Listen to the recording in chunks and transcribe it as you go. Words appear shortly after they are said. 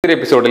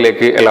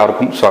എപ്പിസോഡിലേക്ക്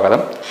എല്ലാവർക്കും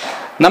സ്വാഗതം.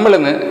 നമ്മൾ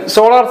ഇന്ന്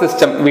സോളാർ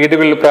സിസ്റ്റം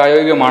വീടുകളിൽ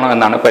പ്രായോഗികമാണോ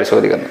എന്നാണ്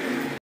പരിശോധിക്കുന്നത്.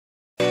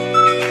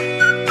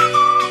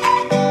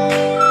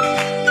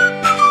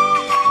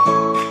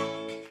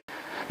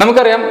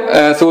 നമുക്കറിയാം,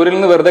 സൂര്യനിൽ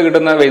നിന്ന് വെറുതെ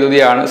കിട്ടുന്ന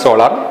വൈദ്യുതിയാണ്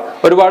സോളാർ.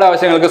 ഒരുപാട്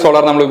ആവശ്യങ്ങൾക്ക്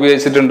സോളാർ നമ്മൾ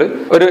ഉപയോഗിച്ചിട്ടുണ്ട്.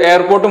 ഒരു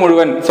എയർപോർട്ട്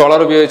മുഴുവൻ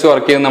സോളാർ ഉപയോഗിച്ച്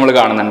വർക്ക് ചെയ്യുന്നത് നമ്മൾ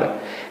കാണുന്നുണ്ട്.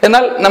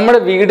 എന്നാൽ നമ്മുടെ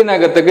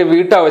വീടിനകത്തേക്ക്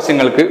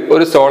വീട്ടാവശ്യങ്ങൾക്ക്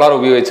ഒരു സോളാർ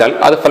ഉപയോഗിച്ചാൽ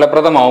അത്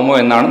ഫലപ്രദമാവുമോ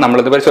എന്നാണ്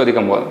നമ്മളിത്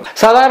പരിശോധിക്കാൻ പോകുന്നത്.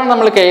 സാധാരണ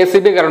നമ്മൾ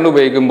KSB കറണ്ട്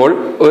ഉപയോഗിക്കുമ്പോൾ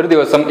ഒരു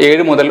ദിവസം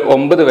 7 മുതൽ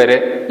 9 വരെ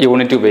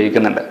യൂണിറ്റ്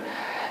ഉപയോഗിക്കുന്നുണ്ട്.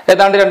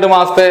 ഏതാണ്ട് 2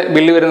 മാസത്തെ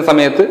ബില്ല് വരുന്ന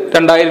സമയത്ത്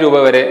 2000 രൂപ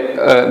വരെ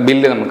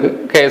ബില്ല് നമുക്ക്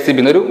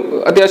KSB ഒരു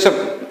അത്യാവശ്യം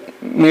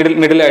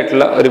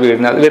മിഡിലായിട്ടുള്ള ഒരു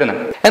വീടിന് അത്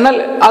വരുന്നുണ്ട്. എന്നാൽ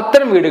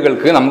അത്തരം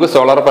വീടുകൾക്ക് നമുക്ക്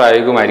സോളാർ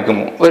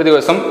പ്രായോഗികമായിരിക്കുമോ? ഒരു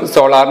ദിവസം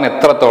സോളാറിന്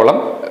എത്രത്തോളം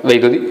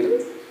വൈദ്യുതി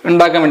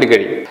ഉണ്ടാക്കാൻ വേണ്ടി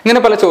കഴിയും? ഇങ്ങനെ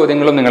പല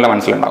ചോദ്യങ്ങളും നിങ്ങളുടെ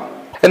മനസ്സിലുണ്ടാവും.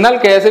 എന്നാൽ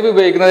KSB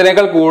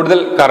ഉപയോഗിക്കുന്നതിനേക്കാൾ കൂടുതൽ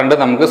കറണ്ട്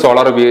നമുക്ക്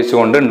സോളാർ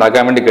ഉപയോഗിച്ചുകൊണ്ട്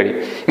ഉണ്ടാക്കാൻ വേണ്ടി കഴിയും.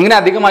 ഇങ്ങനെ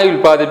അധികമായി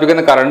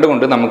ഉൽപ്പാദിപ്പിക്കുന്ന കറണ്ട്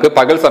കൊണ്ട് നമുക്ക്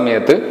പകൽ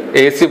സമയത്ത്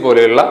AC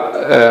പോലെയുള്ള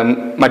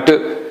മറ്റ്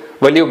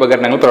വലിയ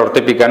ഉപകരണങ്ങൾ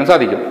പ്രവർത്തിപ്പിക്കാനും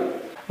സാധിക്കും.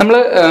 നമ്മൾ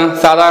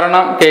സാധാരണ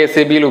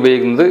KSBയിൽ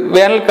ഉപയോഗിക്കുന്നത്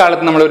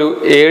വേനൽക്കാലത്ത് നമ്മളൊരു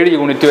 7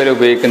 യൂണിറ്റ് വരെ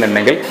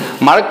ഉപയോഗിക്കുന്നുണ്ടെങ്കിൽ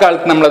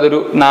മഴക്കാലത്ത് നമ്മളതൊരു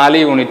 4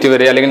 യൂണിറ്റ്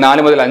വരെ അല്ലെങ്കിൽ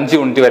 4 മുതൽ 5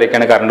 യൂണിറ്റ്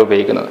വരെയൊക്കെയാണ് കറണ്ട്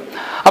ഉപയോഗിക്കുന്നത്.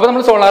 അപ്പോൾ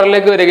നമ്മൾ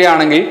സോളാറിലേക്ക്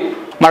വരികയാണെങ്കിൽ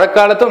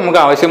മഴക്കാലത്ത് നമുക്ക്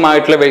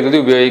ആവശ്യമായിട്ടുള്ള വൈദ്യുതി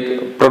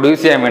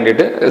പ്രൊഡ്യൂസ് ചെയ്യാൻ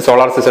വേണ്ടിയിട്ട്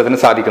സോളാർ സിസ്റ്റത്തിന്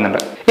സാധിക്കുന്നുണ്ട്.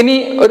 ഇനി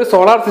ഒരു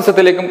സോളാർ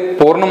സിസ്റ്റത്തിലേക്ക്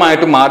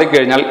പൂർണ്ണമായിട്ടും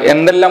മാറിക്കഴിഞ്ഞാൽ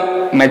എന്തെല്ലാം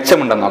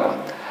മെച്ചമുണ്ടെന്ന് നോക്കാം.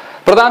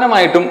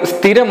 പ്രധാനമായിട്ടും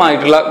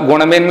സ്ഥിരമായിട്ടുള്ള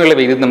ഗുണമേന്മയുള്ള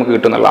വൈദ്യുതി നമുക്ക്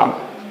കിട്ടുന്നതാണ്.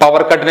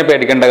 പവർ കട്ടിനെ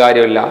പേടിക്കേണ്ട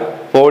കാര്യമില്ല,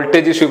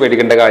 വോൾട്ടേജ് ഇഷ്യൂ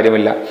പേടിക്കേണ്ട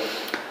കാര്യമില്ല,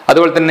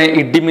 അതുപോലെ തന്നെ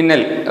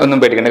ഇടിമിന്നൽ ഒന്നും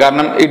പേടിക്കേണ്ട.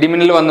 കാരണം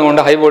ഇടിമിന്നൽ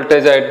വന്നുകൊണ്ട് ഹൈ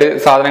വോൾട്ടേജ് ആയിട്ട്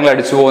സാധനങ്ങൾ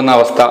അടിച്ചു പോകുന്ന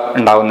അവസ്ഥ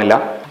ഉണ്ടാവുന്നില്ല.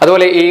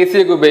 അതുപോലെ AC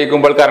ഒക്കെ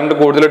ഉപയോഗിക്കുമ്പോൾ കറണ്ട്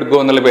കൂടുതൽ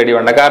എടുക്കുമോ എന്നുള്ള പേടി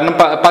വേണ്ട. കാരണം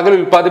പകൽ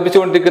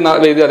ഉൽപ്പാദിപ്പിച്ചുകൊണ്ടിരിക്കുന്ന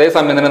വൈദ്യുതി അതേ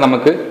സമയം തന്നെ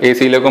നമുക്ക്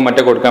AC-യിലേക്കും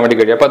മറ്റേ കൊടുക്കാൻ വേണ്ടി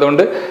കഴിയും. അപ്പോൾ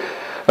അതുകൊണ്ട്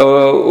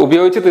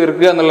ഉപയോഗിച്ച്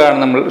തീർക്കുക എന്നുള്ളതാണ്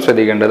നമ്മൾ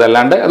ശ്രദ്ധിക്കേണ്ടത്.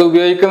 അല്ലാണ്ട് അത്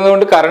ഉപയോഗിക്കുന്നത്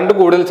കൊണ്ട് കറണ്ട്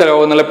കൂടുതൽ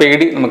ചിലവോ എന്നുള്ള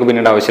പേടി നമുക്ക്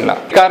പിന്നീട് ആവശ്യമില്ല.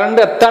 കറണ്ട്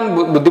എത്താൻ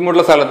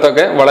ബുദ്ധിമുട്ടുള്ള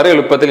സ്ഥലത്തൊക്കെ വളരെ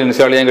എളുപ്പത്തിൽ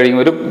ഇൻസ്റ്റാൾ ചെയ്യാൻ കഴിയും.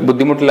 ഒരു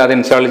ബുദ്ധിമുട്ടില്ലാതെ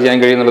ഇൻസ്റ്റാൾ ചെയ്യാൻ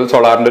കഴിയുന്നത്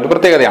സോളാറിന്റെ ഒരു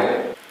പ്രത്യേകതയാണ്.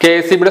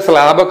 KSBയുടെ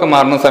സ്ലാബൊക്കെ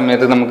മാറുന്ന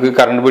സമയത്ത് നമുക്ക്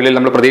കറണ്ട് ബില്ലിൽ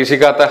നമ്മൾ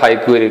പ്രതീക്ഷിക്കാത്ത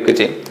ഹൈക്ക് വരികയൊക്കെ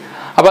ചെയ്യും.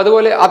 അപ്പോൾ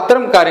അതുപോലെ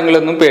അത്തരം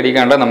കാര്യങ്ങളൊന്നും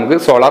പേടിക്കാണ്ട് നമുക്ക്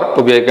സോളാർ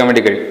ഉപയോഗിക്കാൻ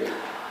വേണ്ടി കഴിയും.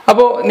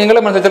 അപ്പോൾ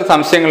നിങ്ങളെ മനസ്സിൽ ചില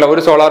സംശയങ്ങളില്ല.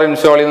 ഒരു സോളാർ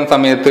ഇൻസ്റ്റാൾ ചെയ്യുന്ന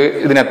സമയത്ത്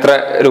ഇതിന് എത്ര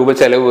രൂപ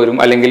ചെലവ് വരും,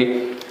 അല്ലെങ്കിൽ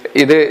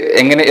ഇത്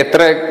എങ്ങനെ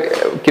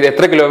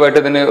എത്ര കിലോ വാട്ട്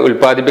ഇതിന്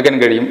ഉൽപ്പാദിപ്പിക്കാൻ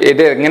കഴിയും,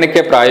 ഇത്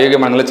എങ്ങനെയൊക്കെ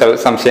പ്രായോഗികമാണെന്നുള്ള ചില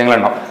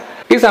സംശയങ്ങളുണ്ടാവും.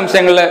 ഈ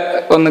സംശയങ്ങളെ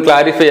ഒന്ന്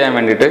ക്ലാരിഫൈ ചെയ്യാൻ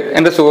വേണ്ടിയിട്ട്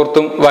എൻ്റെ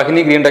സുഹൃത്തും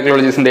വഹ്നി ഗ്രീൻ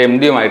ടെക്നോളജീസിന്റെ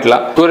MD-യുമായിട്ടുള്ള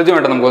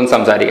സൂരജുമായിട്ട് നമുക്കൊന്ന്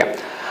സംസാരിക്കാം.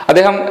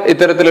 അദ്ദേഹം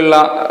ഇത്തരത്തിലുള്ള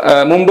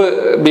മുമ്പ്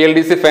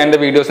BLDC ഫാനിന്റെ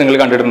വീഡിയോസ് നിങ്ങൾ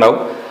കണ്ടിട്ടുണ്ടാവും.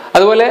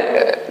 അതുപോലെ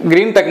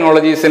ഗ്രീൻ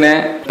ടെക്നോളജീസിനെ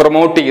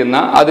പ്രൊമോട്ട് ചെയ്യുന്ന,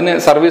 അതിന്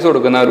സർവീസ്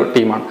കൊടുക്കുന്ന ഒരു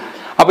ടീമാണ്.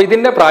 അപ്പോൾ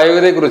ഇതിന്റെ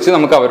പ്രായോഗികതയെക്കുറിച്ച്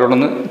നമുക്ക്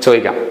അവരോടൊന്ന്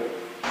ചോദിക്കാം.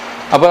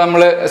 അപ്പോൾ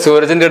നമ്മൾ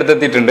സൂരജിന്റെ അടുത്ത്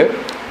എത്തിയിട്ടുണ്ട്.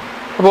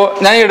 അപ്പോൾ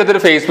ഞാൻ ഈ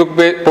അടുത്തൊരു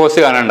ഫേസ്ബുക്ക്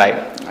പോസ്റ്റ് കാണാനുണ്ടായി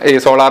ഈ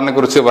സോളാറിനെ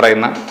കുറിച്ച്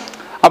പറയുന്ന.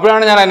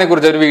 അപ്പോഴാണ് ഞാൻ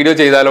അതിനെക്കുറിച്ച് ഒരു വീഡിയോ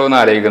ചെയ്താലോ എന്ന്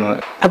ആലോചിക്കുന്നത്.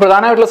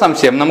 പ്രധാനമായിട്ടുള്ള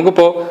സംശയം,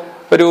 നമുക്കിപ്പോൾ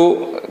ഒരു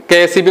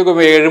KSB ഒക്കെ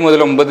 7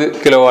 മുതൽ 9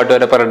 കിലോ വാട്ട്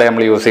വരെ പെർ ഡേ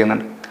നമ്മൾ യൂസ്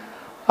ചെയ്യുന്നുണ്ട്.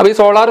 അപ്പോൾ ഈ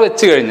സോളാർ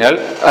വെച്ച് കഴിഞ്ഞാൽ,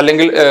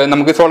 അല്ലെങ്കിൽ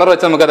നമുക്ക് സോളാർ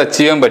വെച്ച് നമുക്ക് അത്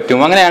അച്ചീവ് ചെയ്യാൻ പറ്റും.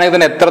 അങ്ങനെയാണെങ്കിൽ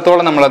തന്നെ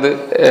എത്രത്തോളം നമ്മളത്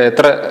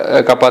എത്ര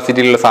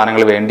കപ്പാസിറ്റിയിലുള്ള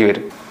സാധനങ്ങൾ വേണ്ടി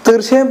വരും?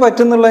 തീർച്ചയായും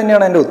പറ്റും എന്നുള്ളത്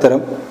തന്നെയാണ് എൻ്റെ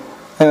ഉത്തരം.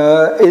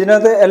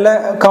 ഇതിനകത്ത് എല്ലാ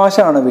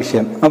കാശാണ്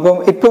വിഷയം. അപ്പം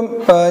ഇപ്പം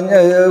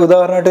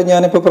ഉദാഹരണമായിട്ട്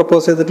ഞാനിപ്പോൾ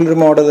പ്രപ്പോസ് ചെയ്തിട്ടുള്ളൊരു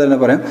മോഡൽ തന്നെ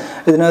പറയാം.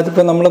 ഇതിനകത്ത്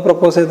ഇപ്പം നമ്മൾ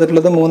പ്രപ്പോസ്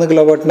ചെയ്തിട്ടുള്ളത് 3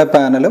 കിലോ വാട്ടിൻ്റെ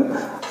പാനലും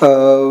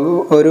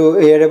ഒരു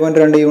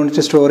 7.2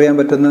 യൂണിറ്റ് സ്റ്റോർ ചെയ്യാൻ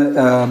പറ്റുന്ന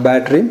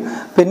ബാറ്ററിയും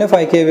പിന്നെ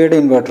 5 kVയുടെ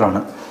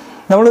ഇൻവെർട്ടറാണ്.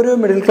 നമ്മളൊരു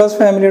മിഡിൽ ക്ലാസ്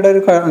ഫാമിലിയുടെ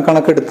ഒരു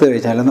കണക്കെടുത്ത്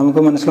കഴിഞ്ഞാൽ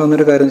നമുക്ക്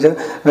മനസ്സിലാവുന്നൊരു കാര്യം വെച്ചാൽ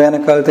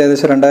വേനൽക്കാലത്ത്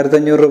ഏകദേശം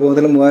 2500 രൂപ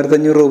മുതൽ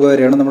 3500 രൂപ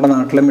വരെയാണ് നമ്മുടെ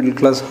നാട്ടിലെ മിഡിൽ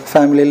ക്ലാസ്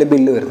ഫാമിലിയിലെ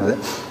ബില്ല് വരുന്നത്.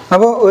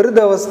 അപ്പോൾ ഒരു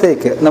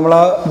ദിവസത്തേക്ക് നമ്മൾ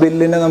ആ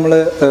ബില്ലിനെ നമ്മൾ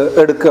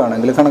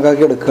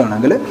കണക്കാക്കി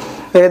എടുക്കുകയാണെങ്കിൽ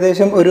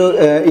ഏകദേശം ഒരു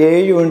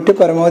 7 യൂണിറ്റ്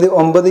പരമാവധി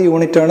 9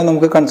 യൂണിറ്റാണ്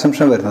നമുക്ക്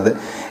കൺസംഷൻ വരുന്നത്.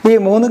 ഈ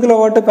 3 കിലോ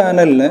വാട്ട്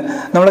പാനലിന്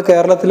നമ്മൾ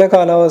കേരളത്തിലെ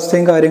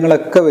കാലാവസ്ഥയും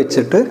കാര്യങ്ങളൊക്കെ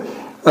വെച്ചിട്ട്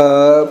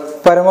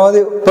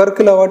പരമാവധി പെർ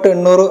കിലോ വാട്ട്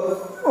 800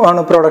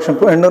 ആണ് പ്രൊഡക്ഷൻ.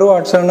 800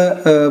 വാട്ട്സാണ്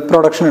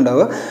പ്രൊഡക്ഷൻ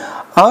ഉണ്ടാവുക.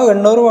 ആ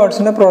 800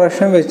 വാട്ട്സിൻ്റെ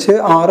പ്രൊഡക്ഷൻ വെച്ച്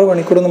 6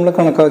 മണിക്കൂർ നമ്മൾ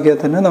കണക്കാക്കിയാൽ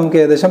തന്നെ നമുക്ക്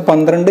ഏകദേശം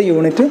 12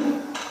 യൂണിറ്റ്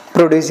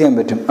പ്രൊഡ്യൂസ് ചെയ്യാൻ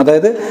പറ്റും.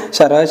 അതായത്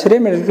ശരാശരി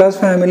മിഡിൽ ക്ലാസ്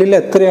ഫാമിലിയിൽ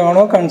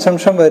എത്രയാണോ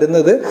കൺസംഷൻ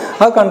വരുന്നത്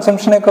ആ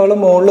കൺസംഷനേക്കാളും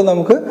മുകളിൽ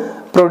നമുക്ക്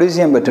പ്രൊഡ്യൂസ്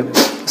ചെയ്യാൻ പറ്റും.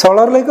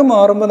 സോളാറിലേക്ക്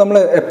മാറുമ്പോൾ നമ്മൾ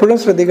എപ്പോഴും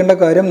ശ്രദ്ധിക്കേണ്ട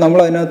കാര്യം,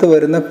 നമ്മൾ അതിനകത്ത്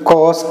വരുന്ന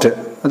കോസ്റ്റ്,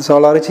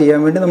 സോളാർ ചെയ്യാൻ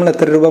വേണ്ടി നമ്മൾ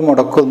എത്ര രൂപ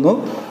മുടക്കുന്നു,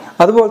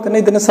 അതുപോലെ തന്നെ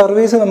ഇതിൻ്റെ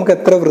സർവീസ് നമുക്ക്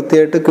എത്ര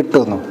വൃത്തിയായിട്ട്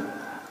കിട്ടുന്നു.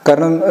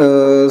 കാരണം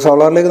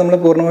സോളാറിലേക്ക് നമ്മൾ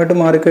പൂർണ്ണമായിട്ട്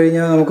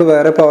മാറിക്കഴിഞ്ഞാൽ നമുക്ക്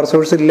വേറെ പവർ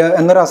സോഴ്സ് ഇല്ല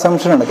എന്നൊരു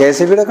അസംഷനാണ്.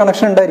 KSBയുടെ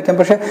കണക്ഷൻ ഉണ്ടായിരിക്കാം,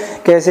 പക്ഷേ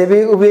KSB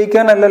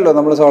ഉപയോഗിക്കാനല്ലല്ലോ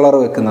നമ്മൾ സോളാർ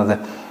വെക്കുന്നത്.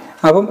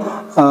 അപ്പം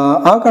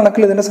ആ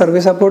കണക്കിൽ ഇതിൻ്റെ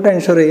സർവീസ് സപ്പോർട്ട്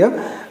എൻഷുർ ചെയ്യുക.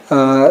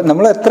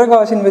 നമ്മൾ എത്ര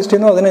കാശ് ഇൻവെസ്റ്റ്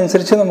ചെയ്യുന്നു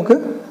അതിനനുസരിച്ച് നമുക്ക്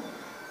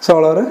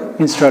സോളാർ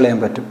ഇൻസ്റ്റാൾ ചെയ്യാൻ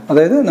പറ്റും.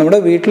 അതായത് നമ്മുടെ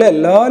വീട്ടിലെ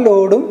എല്ലാ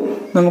ലോഡും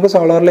നമുക്ക്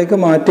സോളാറിലേക്ക്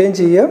മാറ്റുകയും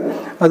ചെയ്യാം,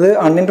 അത്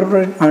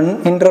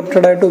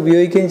അൺഇൻറ്ററപ്റ്റഡ് ആയിട്ട്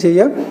ഉപയോഗിക്കുകയും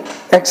ചെയ്യാം.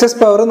 എക്സസ്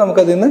പവർ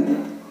നമുക്കതിൽ നിന്ന്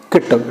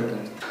കിട്ടും.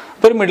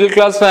 ഇപ്പോൾ ഒരു മിഡിൽ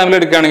ക്ലാസ് ഫാമിലി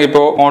എടുക്കുകയാണെങ്കിൽ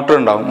ഇപ്പോൾ മോട്ടർ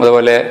ഉണ്ടാവും,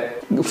 അതുപോലെ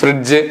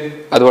ഫ്രിഡ്ജ്,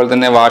 അതുപോലെ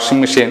തന്നെ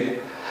വാഷിംഗ് മെഷീൻ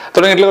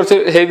തുടങ്ങിയിട്ടുള്ള കുറച്ച്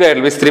ഹെവി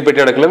ആയിട്ടുള്ള ഇസ്തിരി പെട്ടി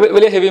അടക്കമുള്ള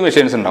വലിയ ഹെവി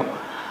മെഷീൻസ് ഉണ്ടാവും.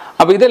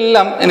 അപ്പോൾ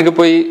ഇതെല്ലാം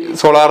എനിക്കിപ്പോൾ ഈ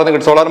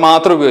സോളാർ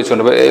മാത്രം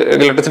ഉപയോഗിച്ചുകൊണ്ട്,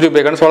 ഇലക്ട്രിസിറ്റി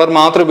ഉപയോഗിക്കാൻ സോളാർ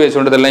മാത്രം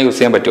ഉപയോഗിച്ചുകൊണ്ട് ഇതെല്ലാം യൂസ്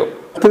ചെയ്യാൻ പറ്റുമോ?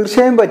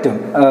 തീർച്ചയായും പറ്റും.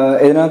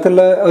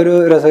 ഇതിനകത്തുള്ള ഒരു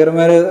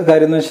രസകരമായ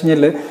കാര്യം എന്ന് വെച്ച്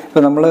കഴിഞ്ഞാൽ,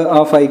 ഇപ്പം നമ്മൾ ആ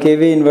 5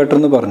 kV ഇൻവെർട്ടർ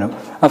എന്ന് പറഞ്ഞു.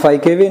 ആ 5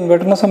 kV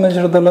ഇൻവെർട്ടറിനെ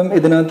സംബന്ധിച്ചിടത്തോളം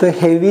ഇതിനകത്ത്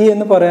ഹെവി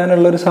എന്ന്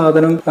പറയാനുള്ള ഒരു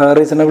സാധനം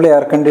റീസണബിൾ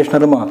എയർ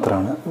കണ്ടീഷണർ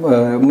മാത്രമാണ്.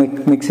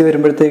 മിക്സി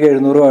വരുമ്പോഴത്തേക്ക്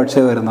 700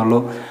 വാട്ട്സേ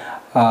വരുന്നുള്ളൂ.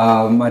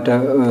 മറ്റേ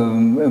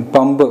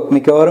പമ്പ്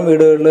മിക്കവാറും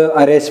വീടുകളിൽ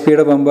 1.5 HP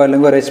പമ്പ്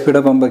അല്ലെങ്കിൽ 1 HP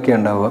പമ്പൊക്കെ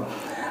ഉണ്ടാവുക.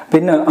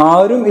 പിന്നെ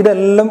ആരും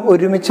ഇതെല്ലാം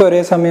ഒരുമിച്ച്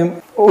ഒരേ സമയം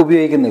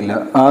ഉപയോഗിക്കുന്നില്ല.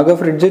 ആകെ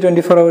ഫ്രിഡ്ജ്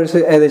 24 hours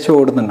ഏകദേശം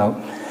ഓടുന്നുണ്ടാവും.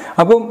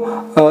 അപ്പം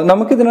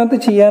നമുക്കിതിനകത്ത്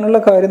ചെയ്യാനുള്ള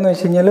കാര്യം എന്ന്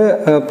വെച്ച് കഴിഞ്ഞാൽ,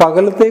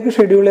 പകലത്തേക്ക്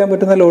ഷെഡ്യൂൾ ചെയ്യാൻ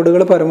പറ്റുന്ന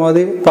ലോഡുകൾ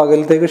പരമാവധി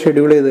പകലത്തേക്ക്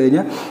ഷെഡ്യൂൾ ചെയ്ത്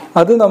കഴിഞ്ഞാൽ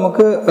അത്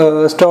നമുക്ക്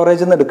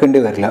സ്റ്റോറേജിൽ നിന്ന് എടുക്കേണ്ടി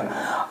വരില്ല.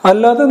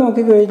 അല്ലാതെ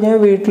നോക്കിക്കഴിഞ്ഞാൽ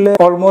വീട്ടിലെ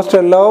ഓൾമോസ്റ്റ്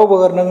എല്ലാ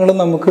ഉപകരണങ്ങളും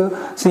നമുക്ക്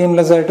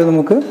സീംലെസ് ആയിട്ട്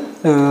നമുക്ക്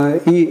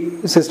ഈ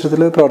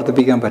സിസ്റ്റത്തിൽ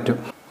പ്രവർത്തിപ്പിക്കാൻ പറ്റും.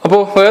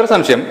 അപ്പോൾ വേറെ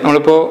സംശയം,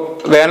 നമ്മളിപ്പോൾ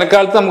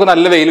വേനൽക്കാലത്ത് നമുക്ക്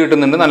നല്ല വെയിൽ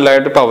കിട്ടുന്നുണ്ട്,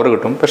 നല്ലതായിട്ട് പവർ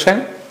കിട്ടും. പക്ഷേ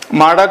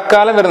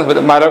മഴക്കാലം വരുന്ന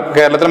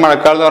കേരളത്തിലെ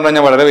മഴക്കാലം എന്ന് പറഞ്ഞു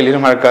കഴിഞ്ഞാൽ വളരെ വലിയൊരു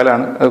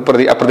മഴക്കാലമാണ്,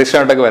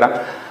 അപ്രതീക്ഷിതമായിട്ടൊക്കെ വരാം.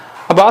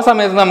 അപ്പോൾ ആ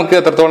സമയത്ത് നമുക്ക്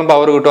എത്രത്തോളം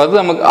പവർ കിട്ടും,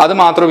 അത്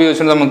മാത്രം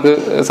ഉപയോഗിച്ചുകൊണ്ട് നമുക്ക്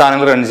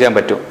സാധനങ്ങൾ റൺ ചെയ്യാൻ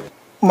പറ്റും?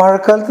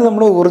 മഴക്കാലത്ത്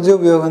നമ്മുടെ ഊർജ്ജ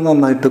ഉപയോഗം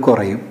നന്നായിട്ട്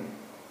കുറയും.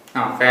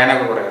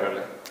 ഫാനൊക്കെ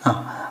കുറയാറല്ലേ?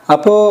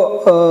 അപ്പോൾ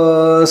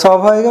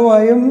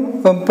സ്വാഭാവികമായും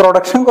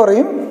പ്രൊഡക്ഷൻ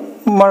കുറയും.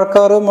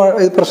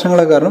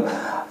 പ്രശ്നങ്ങളെ കാരണം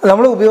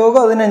നമ്മൾ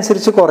ഉപയോഗം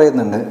അതിനനുസരിച്ച്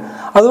കുറയുന്നുണ്ട്.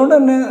 അതുകൊണ്ട്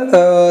തന്നെ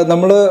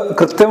നമ്മൾ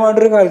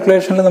കൃത്യമായിട്ടൊരു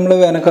കാൽക്കുലേഷനിൽ നമ്മൾ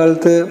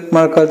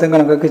മഴക്കാലത്തെയും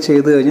കണക്കൊക്കെ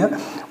ചെയ്ത് കഴിഞ്ഞാൽ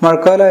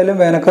മഴക്കാലമായാലും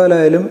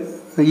വേനൽക്കാലമായാലും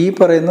ഈ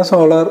പറയുന്ന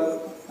സോളാർ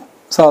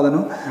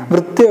സാധനം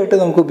വൃത്തിയായിട്ട്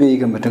നമുക്ക്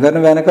ഉപയോഗിക്കാൻ പറ്റും.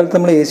 കാരണം വേനൽക്കാലത്ത്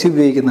നമ്മൾ AC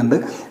ഉപയോഗിക്കുന്നുണ്ട്,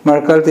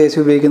 മഴക്കാലത്ത് AC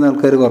ഉപയോഗിക്കുന്ന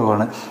ആൾക്കാർ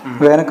കുറവാണ്.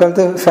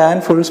 വേനൽക്കാലത്ത് ഫാൻ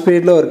ഫുൾ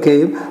സ്പീഡിൽ വർക്ക്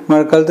ചെയ്യും,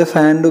 മഴക്കാലത്ത്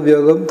ഫാനിൻ്റെ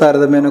ഉപയോഗം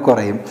താരതമ്യേന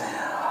കുറയും.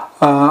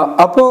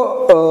 അപ്പോൾ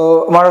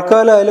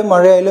മഴക്കാലമായാലും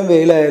മഴയായാലും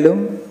വെയിലായാലും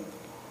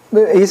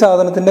ഈ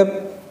സാധനത്തിൻ്റെ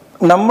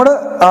നമ്മുടെ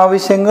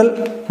ആവശ്യങ്ങൾ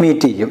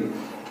മീറ്റ് ചെയ്യും.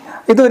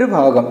 ഇതൊരു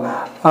ഭാഗം.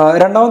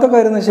 രണ്ടാമത്തെ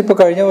കാര്യം എന്ന് വെച്ചാൽ, ഇപ്പോൾ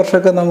കഴിഞ്ഞ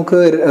വർഷമൊക്കെ നമുക്ക്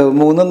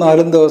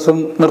 3-4 ദിവസം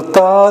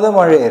നിർത്താതെ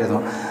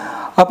മഴയായിരുന്നു.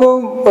 അപ്പോൾ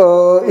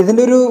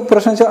ഇതിൻ്റെ ഒരു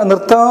പ്രശ്നം വെച്ചാൽ,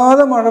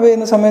 നിർത്താതെ മഴ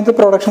പെയ്യുന്ന സമയത്ത്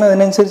പ്രൊഡക്ഷൻ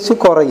അതിനനുസരിച്ച്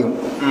കുറയും.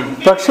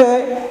 പക്ഷേ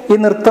ഈ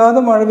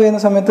നിർത്താതെ മഴ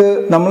പെയ്യുന്ന സമയത്ത്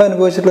നമ്മൾ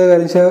അനുഭവിച്ചിട്ടുള്ള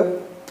കാര്യം വെച്ചാൽ,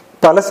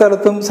 പല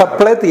സ്ഥലത്തും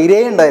സപ്ലൈ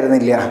തീരെ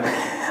ഉണ്ടായിരുന്നില്ല.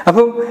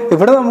 അപ്പം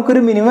ഇവിടെ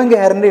നമുക്കൊരു മിനിമം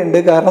ഗ്യാരണ്ടി ഉണ്ട്.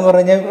 കാരണം എന്ന്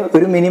പറഞ്ഞു കഴിഞ്ഞാൽ,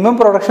 ഒരു മിനിമം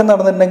പ്രൊഡക്ഷൻ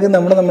നടന്നിട്ടുണ്ടെങ്കിൽ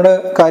നമ്മുടെ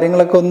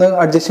കാര്യങ്ങളൊക്കെ ഒന്ന്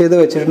അഡ്ജസ്റ്റ് ചെയ്ത്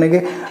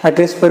വെച്ചിട്ടുണ്ടെങ്കിൽ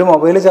അറ്റ്ലീസ്റ്റ് ഒരു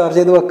മൊബൈൽ ചാർജ്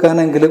ചെയ്ത്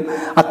വെക്കാനെങ്കിലും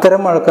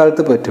അത്തരം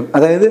മഴക്കാലത്ത് പറ്റും.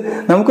 അതായത്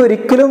നമുക്ക്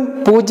ഒരിക്കലും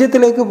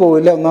 0-ലേക്ക്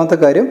പോവില്ല, ഒന്നാമത്തെ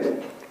കാര്യം.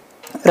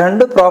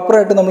 2,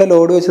 പ്രോപ്പറായിട്ട് നമ്മൾ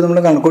ലോഡ് വെച്ച് നമ്മൾ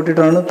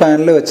കണക്കൂട്ടിയിട്ടാണ്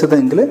പാനൽ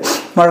വെച്ചതെങ്കിൽ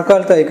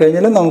മഴക്കാലത്ത്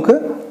ആയിക്കഴിഞ്ഞാൽ നമുക്ക്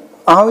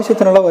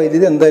ആവശ്യത്തിനുള്ള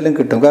വൈദ്യുതി എന്തായാലും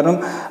കിട്ടും. കാരണം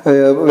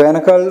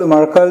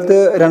മഴക്കാലത്ത്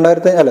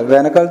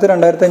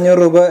 2,500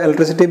 രൂപ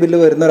ഇലക്ട്രിസിറ്റി ബില്ല്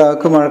വരുന്ന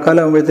ഒരാൾക്ക്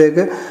മഴക്കാലം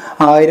ആകുമ്പോഴത്തേക്ക്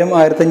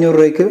 1,000-1,500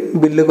 രൂപയ്ക്ക്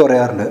ബില്ല്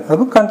കുറയാറുണ്ട്.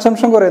 അപ്പോൾ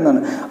കൺസംഷൻ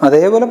കുറയുന്നതാണ്,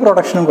 അതേപോലെ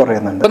പ്രൊഡക്ഷനും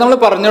കുറയുന്നുണ്ട്. അപ്പോൾ നമ്മൾ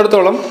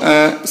പറഞ്ഞിടത്തോളം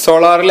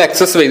സോളാറിൽ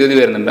എക്സസ് വൈദ്യുതി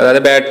വരുന്നുണ്ട്.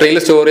 അതായത് ബാറ്ററിയിൽ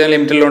സ്റ്റോർ ചെയ്യാൻ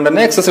ലിമിറ്റുള്ളതുകൊണ്ട്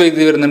തന്നെ എക്സസ്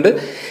വൈദ്യുതി വരുന്നുണ്ട്.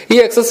 ഈ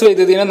എക്സസ്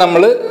വൈദ്യുതിനെ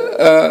നമ്മൾ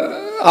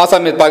ആ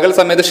സമയത്ത് പകൽ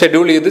സമയത്ത്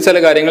ഷെഡ്യൂൾ ചെയ്ത് ചില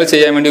കാര്യങ്ങൾ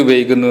ചെയ്യാൻ വേണ്ടി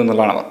ഉപയോഗിക്കുന്നു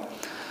എന്നുള്ളതാണ്.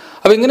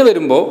 അപ്പോൾ ഇങ്ങനെ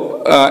വരുമ്പോൾ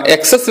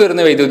എക്സസ്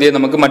വരുന്ന വൈദ്യുതിയെ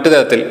നമുക്ക് മറ്റു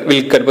തരത്തിൽ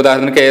വിൽക്കാൻ, ഇപ്പോൾ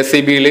ഉദാഹരണത്തിന്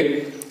KSEBയിൽ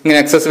ഇങ്ങനെ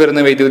എക്സസ്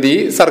വരുന്ന വൈദ്യുതി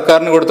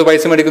സർക്കാരിന് കൊടുത്ത്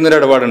പൈസ മേടിക്കുന്ന ഒരു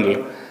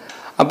ഇടപാടുണ്ടല്ലോ.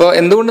 അപ്പോൾ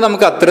എന്തുകൊണ്ട്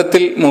നമുക്ക്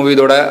അത്തരത്തിൽ മൂവ്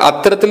ചെയ്തോടെ,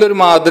 അത്തരത്തിലൊരു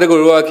മാതൃക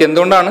ഒഴിവാക്കി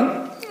എന്തുകൊണ്ടാണ്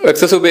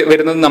എക്സസ്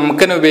വരുന്നത്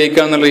നമുക്ക് തന്നെ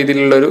ഉപയോഗിക്കാം എന്നുള്ള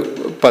രീതിയിലുള്ളൊരു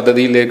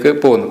പദ്ധതിയിലേക്ക്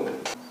പോകുന്നത്?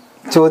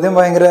 ചോദ്യം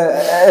ഭയങ്കര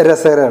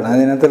രസകരമാണ്.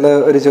 അതിനകത്തുള്ള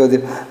ഒരു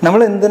ചോദ്യം, നമ്മൾ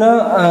എന്തിനാ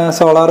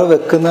സോളാർ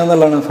വെക്കുന്നത്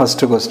എന്നുള്ളതാണ്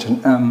ഫസ്റ്റ് ക്വസ്റ്റ്യൻ.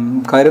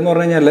 കാര്യം എന്ന്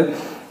പറഞ്ഞു കഴിഞ്ഞാൽ,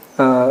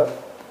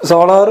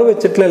 സോളാർ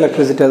വെച്ചിട്ടുള്ള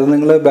ഇലക്ട്രിസിറ്റി അത്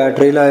നിങ്ങൾ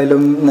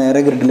ബാറ്ററിയിലായാലും നേരെ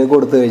ഗ്രിഡിലേക്ക്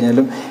കൊടുത്തു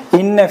കഴിഞ്ഞാലും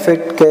ഇൻ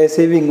എഫക്റ്റ്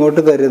KSEB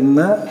ഇങ്ങോട്ട്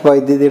തരുന്ന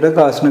വൈദ്യുതിയുടെ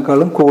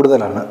കാശിനേക്കാളും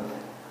കൂടുതലാണ്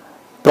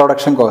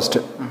പ്രൊഡക്ഷൻ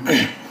കോസ്റ്റ്.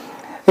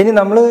 ഇനി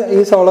നമ്മൾ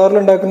ഈ സോളാറിൽ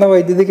ഉണ്ടാക്കുന്ന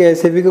വൈദ്യുതി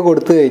KSEBക്ക്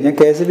കൊടുത്തു കഴിഞ്ഞാൽ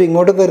KSEB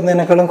ഇങ്ങോട്ട്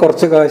തരുന്നതിനേക്കാളും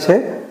കുറച്ച് കാശ്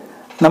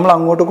നമ്മൾ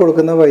അങ്ങോട്ട്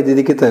കൊടുക്കുന്ന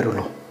വൈദ്യുതിക്ക്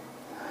തരുള്ളൂ.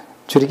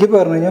 ചുരുക്കി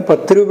പറഞ്ഞു കഴിഞ്ഞാൽ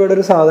 10 രൂപയുടെ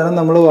ഒരു സാധനം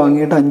നമ്മൾ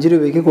വാങ്ങിയിട്ട് 5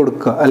 രൂപയ്ക്ക്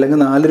കൊടുക്കുക, അല്ലെങ്കിൽ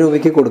 4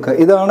 രൂപയ്ക്ക് കൊടുക്കുക.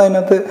 ഇതാണ്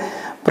അതിനകത്ത്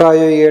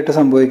പ്രായോഗികമായിട്ട്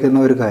സംഭവിക്കുന്ന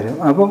ഒരു കാര്യം.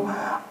 അപ്പം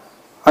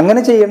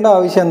അങ്ങനെ ചെയ്യേണ്ട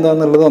ആവശ്യം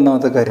എന്താണെന്നുള്ളത്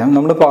ഒന്നാമത്തെ കാര്യം.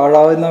 നമ്മൾ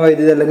പാഴാവുന്ന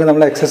വൈദ്യുതി അല്ലെങ്കിൽ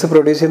നമ്മൾ എക്സസ്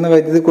പ്രൊഡ്യൂസ് ചെയ്യുന്ന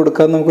വൈദ്യുതി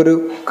കൊടുക്കാൻ നമുക്കൊരു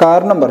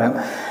കാരണം പറയാം.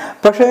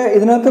 പക്ഷേ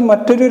ഇതിനകത്ത്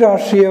മറ്റൊരു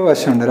രാഷ്ട്രീയ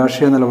വശമുണ്ട്,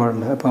 രാഷ്ട്രീയ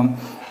നിലപാടുണ്ട്. അപ്പം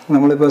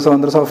നമ്മളിപ്പോൾ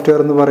സ്വതന്ത്ര സോഫ്റ്റ്വെയർ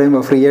എന്ന്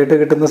പറയുമ്പോൾ ഫ്രീ ആയിട്ട്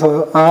കിട്ടുന്ന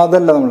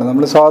അതല്ല,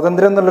 നമ്മൾ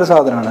സ്വാതന്ത്ര്യം എന്നുള്ളൊരു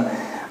സാധനമാണ്.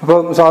 അപ്പോൾ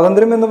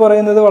സ്വാതന്ത്ര്യം എന്ന്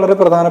പറയുന്നത് വളരെ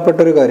പ്രധാനപ്പെട്ട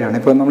ഒരു കാര്യമാണ്.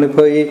 ഇപ്പോൾ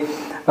നമ്മളിപ്പോൾ ഈ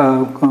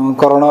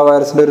കൊറോണ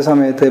വൈറസിൻ്റെ ഒരു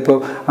സമയത്ത് ഇപ്പോൾ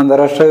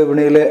അന്താരാഷ്ട്ര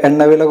വിപണിയിൽ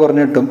എണ്ണവില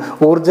കുറഞ്ഞിട്ടും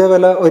ഊർജ്ജ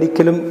വില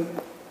ഒരിക്കലും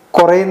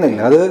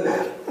കുറയുന്നില്ല. അത്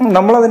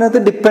നമ്മളതിനകത്ത്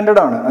ഡിപ്പെൻഡഡ്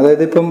ആണ്.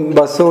 അതായത് ഇപ്പം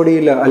ബസ്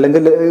ഓടിയില്ല,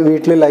 അല്ലെങ്കിൽ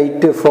വീട്ടിൽ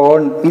ലൈറ്റ്,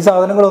 ഫോൺ, ഈ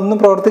സാധനങ്ങളൊന്നും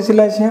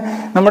പ്രവർത്തിച്ചില്ല വെച്ച് കഴിഞ്ഞാൽ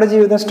നമ്മുടെ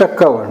ജീവിതം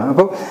സ്റ്റക്ക് ആവുകയാണ്.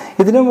 അപ്പോൾ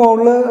ഇതിന്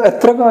മുകളിൽ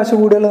എത്ര കാശ്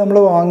കൂടിയാലും നമ്മൾ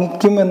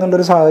വാങ്ങിക്കും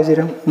എന്നുള്ളൊരു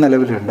സാഹചര്യം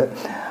നിലവിലുണ്ട്.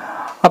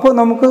 അപ്പോൾ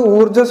നമുക്ക്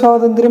ഊർജ്ജ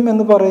സ്വാതന്ത്ര്യം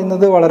എന്ന്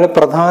പറയുന്നത് വളരെ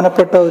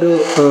പ്രധാനപ്പെട്ട ഒരു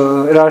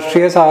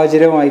രാഷ്ട്രീയ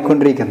സാഹചര്യം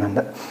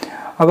ആയിക്കൊണ്ടിരിക്കുന്നുണ്ട്.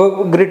 അപ്പോൾ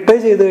ഗ്രിഡ്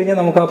ചെയ്ത് കഴിഞ്ഞാൽ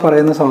നമുക്ക് ആ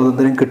പറയുന്ന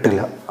സ്വാതന്ത്ര്യം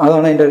കിട്ടില്ല.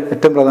 അതാണ് അതിൻ്റെ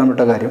ഏറ്റവും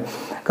പ്രധാനപ്പെട്ട കാര്യം.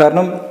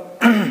 കാരണം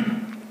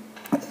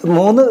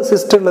 3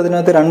 സിസ്റ്റം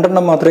ഉള്ളതിനകത്ത്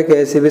 2 മാത്രമേ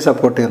KSEB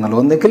സപ്പോർട്ട് ചെയ്യുന്നുള്ളൂ.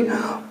 ഒന്നുകിൽ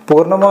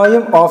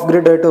പൂർണ്ണമായും ഓഫ്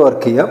ഗ്രിഡ് ആയിട്ട്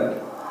വർക്ക് ചെയ്യാം,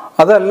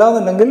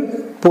 അതല്ലാന്നുണ്ടെങ്കിൽ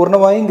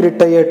പൂർണ്ണമായും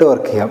ഗ്രിഡ് ആയിട്ട്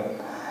വർക്ക് ചെയ്യാം.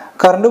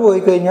 കറണ്ട്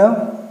പോയി കഴിഞ്ഞാൽ,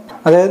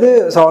 അതായത്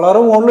സോളാർ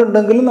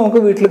മുകളിലുണ്ടെങ്കിലും നമുക്ക്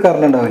വീട്ടിൽ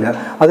കറണ്ട് ഉണ്ടാവില്ല.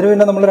 അതിന്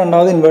പിന്നെ നമ്മൾ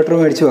രണ്ടാമത് ഇൻവെർട്ടർ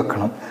മേടിച്ച്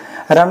വെക്കണം.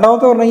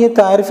 രണ്ടാമത്തെ പറഞ്ഞാൽ ഈ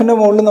താരിഫിൻ്റെ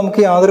മുകളിൽ നമുക്ക്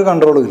യാതൊരു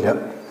കൺട്രോളും ഇല്ല.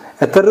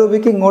 എത്ര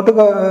രൂപയ്ക്ക് ഇങ്ങോട്ട്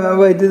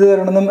വൈദ്യുതി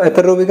തരണമെന്നും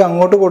എത്ര രൂപയ്ക്ക്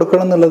അങ്ങോട്ട്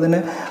കൊടുക്കണം എന്നുള്ളതിന്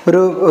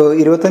ഒരു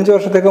 25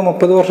 വർഷത്തേക്കോ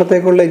 30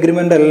 വർഷത്തേക്കുള്ള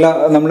എഗ്രിമെൻ്റ് അല്ല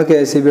നമ്മൾ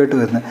KSEB ആയിട്ട്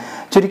വരുന്നത്.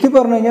 ചുരുക്കി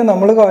പറഞ്ഞു കഴിഞ്ഞാൽ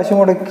നമ്മൾ കാശ്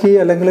മുടക്കി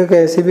അല്ലെങ്കിൽ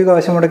KSEB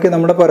കാശ് മുടക്കി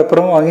നമ്മുടെ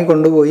പരപ്പുറം വാങ്ങി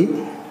കൊണ്ടുപോയി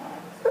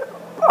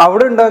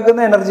അവിടെ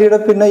ഉണ്ടാക്കുന്ന എനർജിയുടെ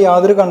പിന്നെ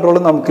യാതൊരു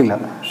കൺട്രോളും നമുക്കില്ല.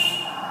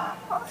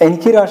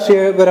 എനിക്ക്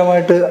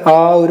രാഷ്ട്രീയപരമായിട്ട് ആ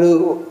ഒരു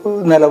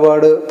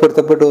നിലപാട്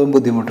പൊരുത്തപ്പെട്ടു പോകാൻ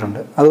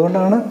ബുദ്ധിമുട്ടുണ്ട്.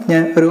 അതുകൊണ്ടാണ്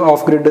ഞാൻ ഒരു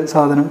ഓഫ് ഗ്രിഡ്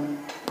സാധനം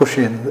പുഷ്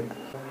ചെയ്യുന്നത്.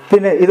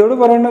 പിന്നെ ഇതോട്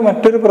പറയേണ്ട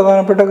മറ്റൊരു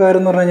പ്രധാനപ്പെട്ട കാര്യം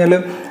എന്ന് പറഞ്ഞു കഴിഞ്ഞാൽ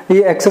ഈ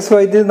എക്സസ്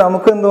വൈദ്യുതി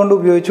നമുക്ക് എന്തുകൊണ്ട്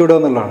ഉപയോഗിച്ചുകൂടാ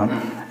എന്നുള്ളതാണ്.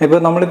 ഇപ്പോൾ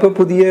നമ്മളിപ്പോൾ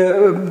പുതിയ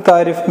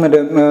താരിഫ് മറ്റേ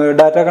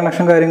ഡാറ്റ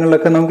കണക്ഷൻ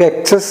കാര്യങ്ങളിലൊക്കെ നമുക്ക്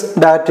എക്സസ്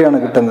ഡാറ്റയാണ്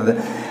കിട്ടുന്നത്.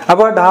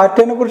 അപ്പോൾ ആ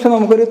ഡാറ്റയെ കുറിച്ച്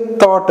നമുക്കൊരു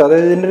തോട്ട്,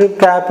 അതായത് ഇതിൻ്റെ ഒരു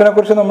ക്യാപ്പിനെ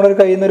കുറിച്ച് നമ്മുടെ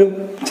കയ്യിൽ നിന്നൊരു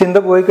ചിന്ത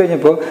പോയി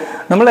കഴിഞ്ഞപ്പോൾ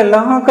നമ്മൾ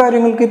എല്ലാ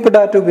കാര്യങ്ങൾക്കും ഇപ്പോൾ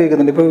ഡാറ്റ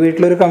ഉപയോഗിക്കുന്നുണ്ട്. ഇപ്പോൾ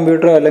വീട്ടിലൊരു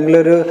കമ്പ്യൂട്ടറോ അല്ലെങ്കിൽ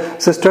ഒരു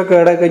സിസ്റ്റമോ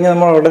കേടായി കഴിഞ്ഞാൽ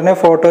നമ്മൾ ഉടനെ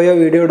ഫോട്ടോയോ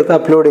വീഡിയോ എടുത്ത്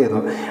അപ്ലോഡ്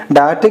ചെയ്യുന്നു.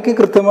 ഡാറ്റയ്ക്ക്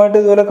കൃത്യമായിട്ട്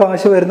ഇതുപോലെ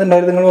കാശ്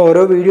വരുന്നുണ്ടായിരുന്നു. നിങ്ങൾ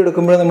ഓരോ വീഡിയോ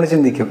എടുക്കുമ്പോഴും നമ്മൾ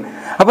ചിന്തിക്കും.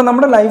 അപ്പം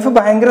നമ്മുടെ ലൈഫ്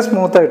ഭയങ്കര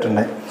സ്മൂത്ത്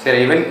ആയിട്ടുണ്ട്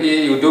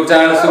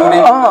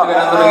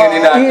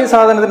ഈ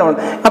സാധനത്തിനോട്.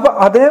 അപ്പൊ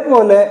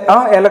അതേപോലെ ആ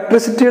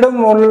ഇലക്ട്രിസിറ്റിയുടെ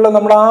മുകളിലുള്ള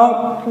നമ്മുടെ ആ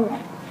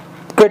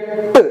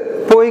കെട്ട്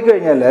പോയി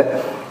കഴിഞ്ഞാൽ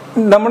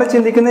നമ്മൾ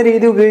ചിന്തിക്കുന്ന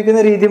രീതി, ഉപയോഗിക്കുന്ന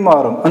രീതി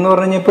മാറും എന്ന്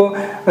പറഞ്ഞു കഴിഞ്ഞാൽ ഇപ്പോൾ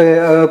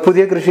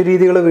പുതിയ കൃഷി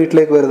രീതികൾ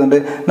വീട്ടിലേക്ക് വരുന്നുണ്ട്.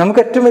 നമുക്ക്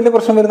ഏറ്റവും വലിയ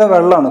പ്രശ്നം വരുന്ന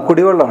വെള്ളമാണ്,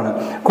 കുടിവെള്ളമാണ്.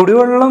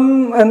 കുടിവെള്ളം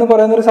എന്ന്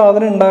പറയുന്നൊരു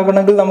സാധനം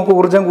ഉണ്ടാക്കണമെങ്കിൽ നമുക്ക്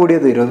ഊർജ്ജം കൂടിയേ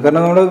തീരും.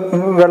 കാരണം നമ്മുടെ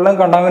വെള്ളം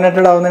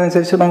കണ്ടാമിനേറ്റഡ്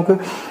ആവുന്നതിനനുസരിച്ച് നമുക്ക്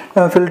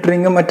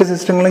ഫിൽറ്ററിങ്ങും മറ്റ്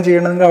സിസ്റ്റങ്ങളും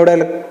ചെയ്യണമെങ്കിൽ അവിടെ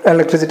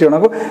ഇലക്ട്രിസിറ്റി വേണം.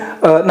 അപ്പോൾ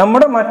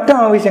നമ്മുടെ മറ്റ്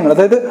ആവശ്യങ്ങൾ,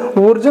 അതായത്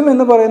ഊർജ്ജം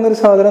എന്ന് പറയുന്ന ഒരു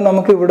സാധനം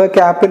നമുക്ക് ഇവിടെ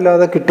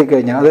ക്യാപ്പില്ലാതെ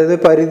കിട്ടിക്കഴിഞ്ഞാൽ, അതായത്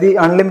പരിധി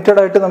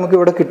അൺലിമിറ്റഡ് ആയിട്ട് നമുക്ക്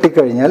ഇവിടെ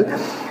കിട്ടിക്കഴിഞ്ഞാൽ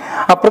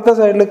അപ്പുറത്തെ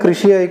സൈഡിൽ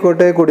കൃഷി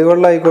ആയിക്കോട്ടെ,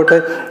 കുടിവെള്ളം ആയിക്കോട്ടെ,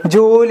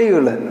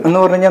 ജോലികൾ എന്ന്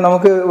പറഞ്ഞു കഴിഞ്ഞാൽ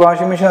നമുക്ക്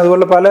വാഷിംഗ് മെഷീൻ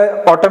അതുപോലെ പല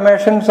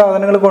ഓട്ടോമേഷൻ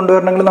സാധനങ്ങൾ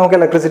കൊണ്ടുവരണമെങ്കിൽ നമുക്ക്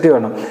ഇലക്ട്രിസിറ്റി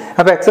വേണം.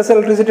 അപ്പോൾ എക്സസ്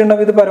ഇലക്ട്രിസിറ്റി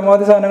ഉണ്ടെങ്കിൽ ഇത്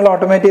പരമാവധി സാധനങ്ങൾ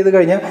ഓട്ടോമേറ്റ് ചെയ്ത്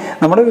കഴിഞ്ഞാൽ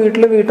നമ്മുടെ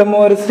വീട്ടിൽ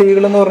വീട്ടമ്മമാർ,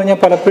 സ്ത്രീകൾ എന്ന് പറഞ്ഞാൽ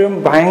പലപ്പോഴും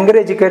ഭയങ്കര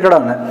എഡ്യൂക്കേറ്റഡ്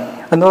ആണ്.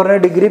 എന്ന് പറഞ്ഞാൽ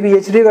ഡിഗ്രി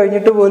PhD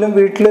കഴിഞ്ഞിട്ട് പോലും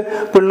വീട്ടിൽ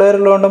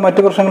പിള്ളേരുള്ളതുകൊണ്ട്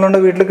മറ്റു പ്രശ്നങ്ങളുണ്ട്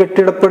വീട്ടിൽ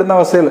കെട്ടിടപ്പെടുന്ന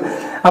അവസ്ഥകൾ.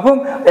 അപ്പം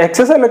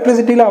എക്സസ്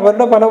ഇലക്ട്രിസിറ്റിയിൽ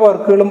അവരുടെ പല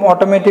വർക്കുകളും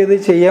ഓട്ടോമേറ്റ് ചെയ്ത്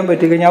ചെയ്യാൻ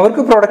പറ്റി കഴിഞ്ഞാൽ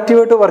അവർക്ക്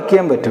പ്രൊഡക്റ്റീവായിട്ട് വർക്ക്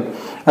ചെയ്യാൻ പറ്റും.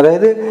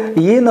 അതായത്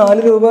ഈ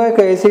 4 രൂപ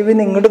KSEB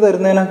ഇങ്ങോട്ട്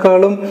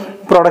തരുന്നതിനേക്കാളും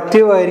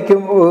പ്രൊഡക്റ്റീവ്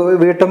ആയിരിക്കും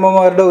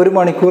വീട്ടമ്മമാരുടെ 1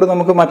 മണിക്കൂർ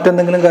നമുക്ക്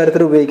മറ്റെന്തെങ്കിലും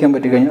കാര്യത്തിൽ ഉപയോഗിക്കാൻ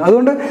പറ്റി കഴിഞ്ഞാൽ.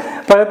 അതുകൊണ്ട്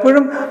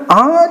പലപ്പോഴും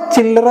ആ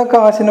ചില്ലറ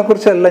കാശിനെ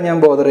കുറിച്ചല്ല ഞാൻ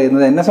ബോധർ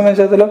ചെയ്യുന്നത്. എന്നെ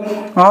സംബന്ധിച്ചിടത്തോളം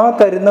ആ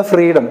തരുന്ന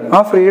ഫ്രീഡം,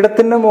 ആ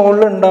ഫ്രീഡത്തിൻ്റെ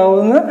മുകളിൽ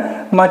ഉണ്ടാവുന്ന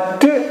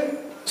മറ്റ്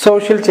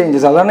സോഷ്യൽ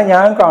ചേഞ്ചസ്, അതാണ്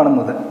ഞാൻ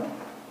കാണുന്നത്.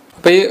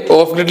 അപ്പോൾ ഈ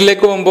ഓഫ്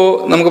ഗ്രിഡിലേക്ക് പോകുമ്പോൾ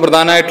നമുക്ക്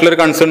പ്രധാനമായിട്ടുള്ളൊരു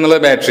കൺസേൺ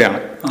ഉള്ളത് ബാറ്ററിയാണ്.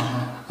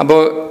 അപ്പോൾ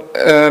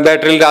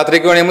ബാറ്ററിയിൽ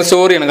രാത്രിക്ക് വേണമെങ്കിൽ നമ്മൾ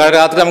സ്റ്റോർ ചെയ്യണം, കാരണം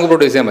രാത്രി നമുക്ക്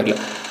പ്രൊഡ്യൂസ് ചെയ്യാൻ പറ്റില്ല.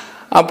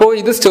 അപ്പോൾ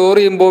ഇത് സ്റ്റോർ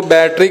ചെയ്യുമ്പോൾ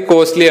ബാറ്ററി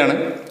കോസ്റ്റ്ലിയാണ്,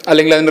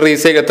 അല്ലെങ്കിൽ അതിൻ്റെ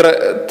റീസൈക്കിൾ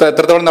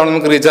എത്രത്തോളം തവണ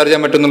നമുക്ക് റീചാർജ്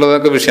ചെയ്യാൻ പറ്റും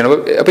എന്നുള്ളതൊക്കെ വിഷയമാണ്.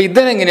 അപ്പോൾ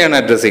ഇതിനെങ്ങനെയാണ്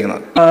അഡ്രസ്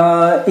ചെയ്യുന്നത്?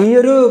 ഈ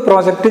ഒരു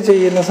പ്രോജക്റ്റ്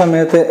ചെയ്യുന്ന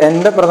സമയത്ത്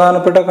എൻ്റെ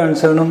പ്രധാനപ്പെട്ട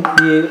കൺസേണും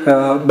ഈ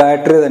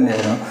ബാറ്ററി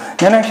തന്നെയായിരുന്നു.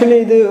 ഞാൻ ആക്ച്വലി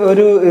ഇത്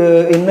ഒരു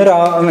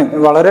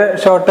വളരെ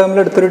ഷോർട്ട്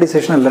ടേമിൽ എടുത്തൊരു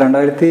ഡിസിഷൻ അല്ല.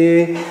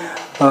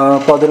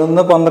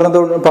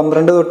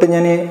 2011-12 തൊട്ട്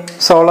ഞാൻ ഈ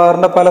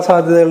സോളാറിൻ്റെ പല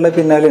സാധ്യതകളുടെ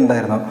പിന്നാലെ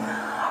ഉണ്ടായിരുന്നു.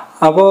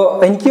 അപ്പോൾ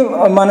എനിക്ക്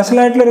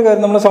മനസ്സിലായിട്ടുള്ളൊരു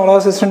കാര്യം, നമ്മൾ സോളാർ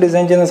സിസ്റ്റം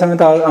ഡിസൈൻ ചെയ്യുന്ന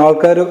സമയത്ത്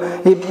ആൾക്കാർ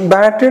ഈ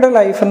ബാറ്ററിയുടെ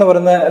ലൈഫ് എന്ന്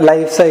പറയുന്ന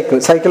ലൈഫ്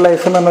സൈക്കിൾ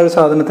ലൈഫ് എന്ന് പറഞ്ഞൊരു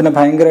സാധനത്തിന്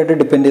ഭയങ്കരമായിട്ട്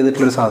ഡിപ്പെൻഡ്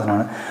ചെയ്തിട്ടുള്ളൊരു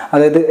സാധനമാണ്.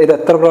 അതായത് ഇത്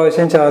എത്ര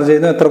പ്രാവശ്യം ചാർജ്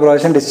ചെയ്യുന്നു, എത്ര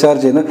പ്രാവശ്യം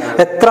ഡിസ്ചാർജ് ചെയ്യുന്നു,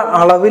 എത്ര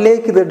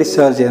അളവിലേക്ക് ഇത്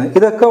ഡിസ്ചാർജ് ചെയ്യുന്നു,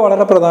 ഇതൊക്കെ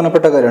വളരെ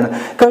പ്രധാനപ്പെട്ട കാര്യമാണ്.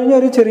 കഴിഞ്ഞ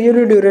ഒരു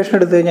ചെറിയൊരു ഡ്യൂറേഷൻ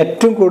എടുത്തു കഴിഞ്ഞാൽ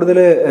ഏറ്റവും കൂടുതൽ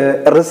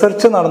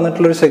റിസർച്ച്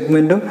നടന്നിട്ടുള്ളൊരു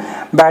സെഗ്മെൻറ്റും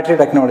ബാറ്ററി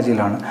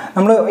ടെക്നോളജിയിലാണ്.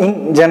 നമ്മൾ ഇൻ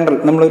ജനറൽ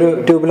നമ്മളൊരു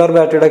ട്യൂബുലർ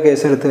ബാറ്ററിയുടെ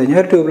കേസ് എടുത്തു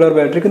കഴിഞ്ഞാൽ ഒരു ട്യൂബുലർ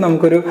ബാറ്ററിക്ക്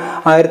നമുക്കൊരു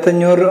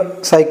 1500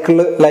 സൈക്കിൾ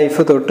ലൈഫ്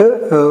തൊട്ട്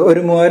ഒരു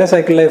 3000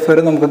 സൈക്കിൾ ലൈഫ്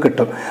വരെ നമുക്ക്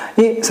കിട്ടും.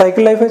 ഈ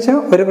സൈക്കിൾ ലൈഫ് വെച്ചാൽ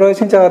 1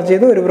 പ്രാവശ്യം ചാർജ്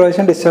ചെയ്ത് 1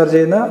 പ്രാവശ്യം ഡിസ്ചാർജ്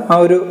ചെയ്യുന്ന ആ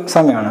ഒരു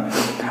സമയമാണ്.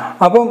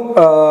 അപ്പം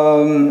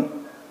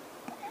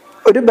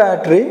ഒരു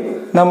ബാറ്ററി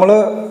നമ്മൾ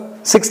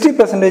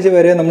 60%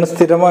 വരെ നമ്മൾ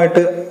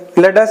സ്ഥിരമായിട്ട്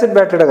ലെഡ് ആസിഡ്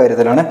ബാറ്ററിയുടെ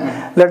കാര്യത്തിലാണ്.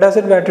 ലെഡ്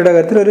ആസിഡ് ബാറ്ററിയുടെ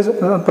കാര്യത്തിൽ ഒരു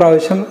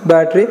പ്രാവശ്യം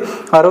ബാറ്ററി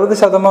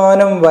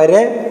 60%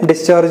 വരെ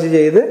ഡിസ്ചാർജ്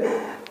ചെയ്ത്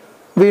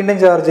വീണ്ടും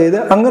ചാർജ് ചെയ്ത്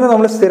അങ്ങനെ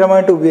നമ്മൾ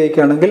സ്ഥിരമായിട്ട്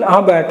ഉപയോഗിക്കുകയാണെങ്കിൽ ആ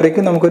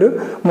ബാറ്ററിക്ക് നമുക്കൊരു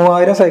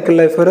 3000 സൈക്കിൾ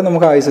ലൈഫ് വരെ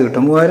നമുക്ക് ആയുസ്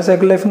കിട്ടും. 3000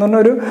 സൈക്കിൾ ലൈഫ് എന്ന്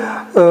പറഞ്ഞാൽ ഒരു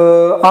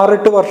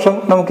 6-8 വർഷം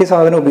നമുക്ക് ഈ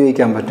സാധനം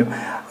ഉപയോഗിക്കാൻ പറ്റും.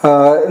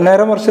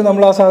 നേരെ മറിച്ച്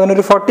നമ്മൾ ആ സാധനം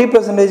ഒരു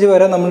 40%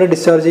 വരെ നമ്മൾ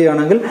ഡിസ്ചാർജ്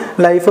ചെയ്യുകയാണെങ്കിൽ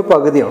ലൈഫ്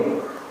പകുതിയാവും.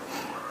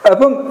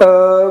 അപ്പം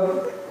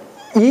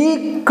ഈ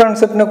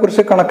കൺസെപ്റ്റിനെ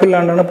കുറിച്ച്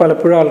കണക്കില്ലാണ്ടാണ്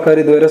പലപ്പോഴും ആൾക്കാർ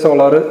ഇതുവരെ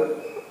സോളാർ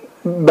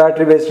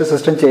ബാറ്ററി ബേസ്ഡ്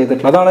സിസ്റ്റം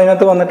ചെയ്തിട്ടുള്ളത്. അതാണ്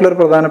അതിനകത്ത് വന്നിട്ടുള്ള ഒരു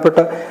പ്രധാനപ്പെട്ട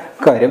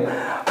കാര്യം.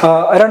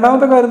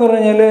 രണ്ടാമത്തെ കാര്യം എന്ന്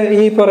പറഞ്ഞു കഴിഞ്ഞാൽ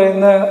ഈ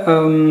പറയുന്ന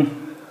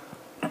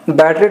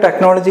ബാറ്ററി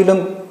ടെക്നോളജിയിലും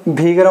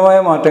ഭീകരമായ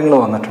മാറ്റങ്ങൾ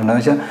വന്നിട്ടുണ്ട്. എന്ന്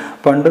വെച്ചാൽ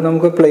പണ്ട്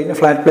നമുക്ക്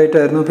ഫ്ലാറ്റ് പ്ലേറ്റ്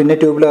ആയിരുന്നു, പിന്നെ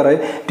ട്യൂബുലാറായി.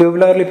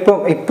 ട്യൂബുലാറിൽ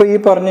ഇപ്പോൾ ഈ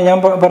ഞാൻ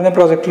പറഞ്ഞ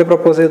പ്രോജക്റ്റിൽ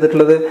പ്രപ്പോസ്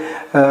ചെയ്തിട്ടുള്ളത്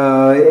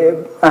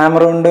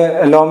ആമറോണിൻ്റെ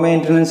ലോ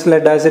മെയിൻ്റനൻസ്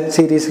ലെഡ് ആസിഡ്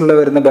സീരീസിലുള്ള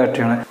വരുന്ന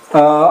ബാറ്ററിയാണ്.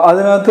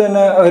 അതിനകത്ത്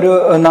തന്നെ ഒരു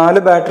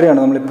 4 ബാറ്ററിയാണ്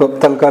നമ്മളിപ്പോൾ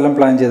തൽക്കാലം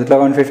പ്ലാൻ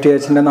ചെയ്തിട്ടുള്ളത്,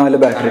 150Hൻ്റെ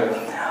 4 ബാറ്ററി.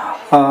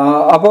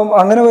 അപ്പം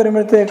അങ്ങനെ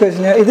വരുമ്പോഴത്തേക്ക് വെച്ച്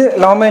കഴിഞ്ഞാൽ ഇത്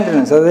ലോ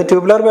മെയിൻ്റനൻസ്, അതായത്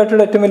ട്യൂബുലാർ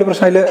ബാറ്ററിയുടെ ഏറ്റവും വലിയ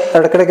പ്രശ്നം അതിൽ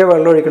ഇടയ്ക്കിടയ്ക്ക്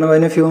വെള്ളം ഒഴിക്കണം,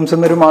 അതിന് ഫ്യൂംസ്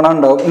എന്നൊരു മണം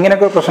ഉണ്ടാവും,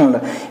 ഇങ്ങനെയൊക്കെ പ്രശ്നമുണ്ട്.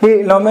 ഈ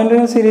ലോ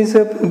മെയിൻ്റനൻസ്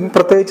സീരീസ്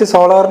പ്രത്യേകിച്ച്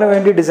സോളാറിന്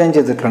വേണ്ടി ഡിസൈൻ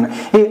ചെയ്തിട്ടാണ്.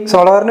 ഈ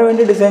സോളാറിന്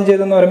വേണ്ടി ഡിസൈൻ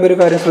ചെയ്തെന്ന് പറയുമ്പോൾ ഒരു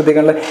കാര്യം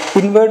ശ്രദ്ധിക്കാനുള്ള,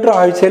 ഇൻവെർട്ടർ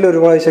ആഴ്ചയിൽ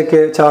ഒരു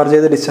പ്രാവശ്യമൊക്കെ ചാർജ്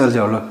ചെയ്ത് ഡിസ്ചാർജ്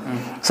ആവുള്ളൂ.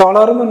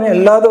 സോളാർ എന്ന് പറഞ്ഞാൽ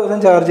എല്ലാ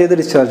ദിവസവും ചാർജ് ചെയ്ത്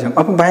ഡിസ്ചാർജ് ചെയ്യും.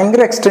 അപ്പം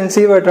ഭയങ്കര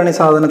എക്സ്റ്റെൻസീവ് ആയിട്ടാണ് ഈ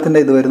സാധനത്തിൻ്റെ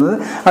ഇത് വരുന്നത്.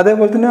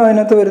 അതേപോലെ തന്നെ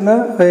അതിനകത്ത് വരുന്ന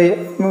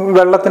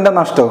വെള്ളത്തിൻ്റെ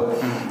നഷ്ടവും.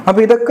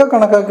 അപ്പോൾ ഇതൊക്കെ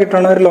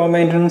കണക്കാക്കിയിട്ടാണ് ഒരു ലോ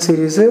മെയിൻ്റനൻസ്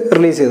സീരീസ്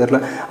റിലീസ്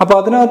ചെയ്തിട്ടുള്ളത്. അപ്പോൾ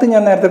അതിനകത്ത്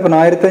ഞാൻ നേരത്തെ പറഞ്ഞു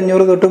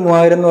 1500 തൊട്ട്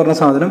 3000 എന്ന് പറഞ്ഞ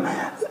സാധനം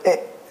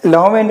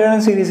ലോ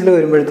മെയിൻ്റനൻസ് സീരീസിൽ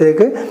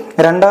വരുമ്പോഴത്തേക്ക്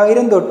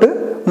 2000 തൊട്ട്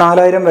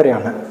 4000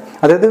 വരെയാണ്.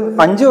 അതായത്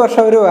 5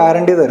 വർഷം ഒരു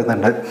വാറണ്ടി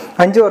തരുന്നുണ്ട്.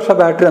 5 വർഷം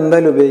ബാറ്ററി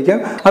എന്തായാലും ഉപയോഗിക്കാം.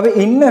 അപ്പോൾ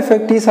ഇൻ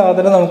എഫക്റ്റ് ഈ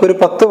സാധനം നമുക്കൊരു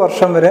 10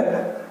 വർഷം വരെ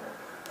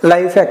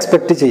ലൈഫ്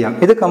എക്സ്പെക്റ്റ് ചെയ്യാം.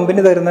 ഇത്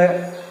കമ്പനി തരുന്ന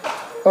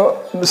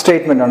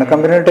സ്റ്റേറ്റ്മെൻ്റ് ആണ്.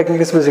 കമ്പനിയുടെ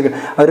ടെക്നിക്കൽ സ്പെസിഫിക്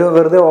അവർ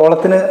വെറുതെ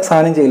ഓളത്തിന്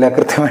സാധനം ചെയ്യില്ല,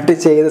 കൃത്യമായിട്ട്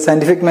ചെയ്ത്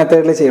സയൻറ്റിഫിക്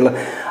മെത്തേഡിൽ ചെയ്യുള്ളൂ.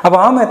 അപ്പോൾ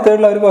ആ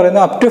മെത്തേഡിൽ അവർ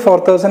പറയുന്നത് അപ് ടു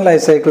 4000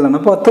 ലൈഫ് സൈക്കിളാണ്.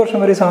 അപ്പോൾ 10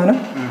 വർഷം വരെ ഈ സാധനം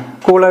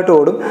കൂളായിട്ട്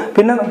ഓടും.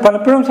 പിന്നെ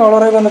പലപ്പോഴും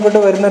സോളറുമായി ബന്ധപ്പെട്ട്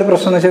വരുന്നൊരു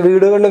പ്രശ്നം എന്ന് വെച്ചാൽ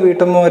വീടുകളിൽ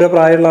വീട്ടമ്മ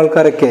പ്രായമുള്ള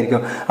ആൾക്കാരൊക്കെ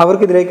ആയിരിക്കും,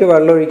 അവർക്ക് ഇതിലേക്ക്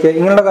വെള്ളം ഒഴിക്കുക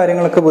ഇങ്ങനെയുള്ള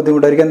കാര്യങ്ങളൊക്കെ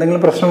ബുദ്ധിമുട്ടായിരിക്കും.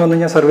 എന്തെങ്കിലും പ്രശ്നം വന്നു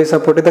കഴിഞ്ഞാൽ സർവീസ്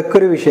സപ്പോർട്ട് ഇതൊക്കെ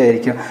ഒരു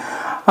വിഷയമായിരിക്കും.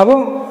 അപ്പം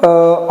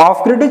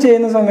ഓഫ് ഗ്രിഡ്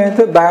ചെയ്യുന്ന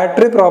സമയത്ത്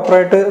ബാറ്ററി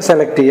പ്രോപ്പറായിട്ട്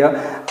സെലക്ട്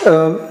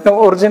ചെയ്യുക.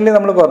 ഒറിജിനലി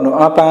നമ്മൾ പറഞ്ഞു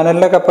ആ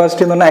പാനലിലെ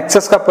കപ്പാസിറ്റി എന്ന് പറഞ്ഞാൽ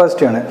എക്സസ്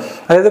കപ്പാസിറ്റിയാണ്.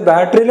 അതായത്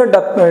ബാറ്ററിയിലെ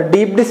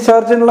ഡീപ്പ്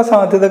ഡിസ്ചാർജിനുള്ള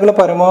സാധ്യതകൾ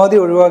പരമാവധി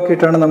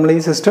ഒഴിവാക്കിയിട്ടാണ് നമ്മൾ ഈ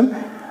സിസ്റ്റം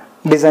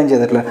ഡിസൈൻ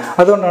ചെയ്തിട്ടുള്ളത്.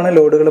 അതുകൊണ്ടാണ്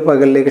ലോഡുകൾ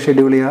പകലിലേക്ക്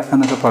ഷെഡ്യൂൾ ചെയ്യുക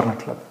എന്നൊക്കെ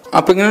പറഞ്ഞിട്ടുള്ളത്.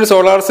 അപ്പോൾ ഇങ്ങനെ ഒരു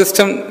സോളാർ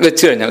സിസ്റ്റം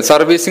വെച്ച് കഴിഞ്ഞാൽ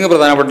സർവീസിങ്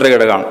പ്രധാനപ്പെട്ട ഒരു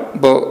ഘടകമാണ്.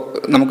 ഇപ്പോൾ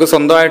നമുക്ക്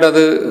സ്വന്തമായിട്ട്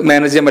അത്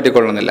മാനേജ് ചെയ്യാൻ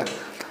പറ്റിക്കൊള്ളുന്നില്ല.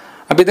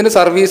 അപ്പോൾ ഇതിൻ്റെ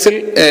സർവീസിൽ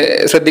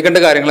ശ്രദ്ധിക്കേണ്ട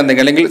കാര്യങ്ങൾ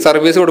എന്തെങ്കിലും, അല്ലെങ്കിൽ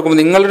സർവീസ് കൊടുക്കുമ്പോൾ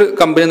നിങ്ങളൊരു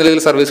കമ്പനി നിലയിൽ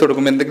സർവീസ്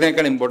കൊടുക്കുമ്പോൾ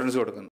എന്തൊക്കെയാണ് ഇമ്പോർട്ടൻസ് കൊടുക്കുന്നത്?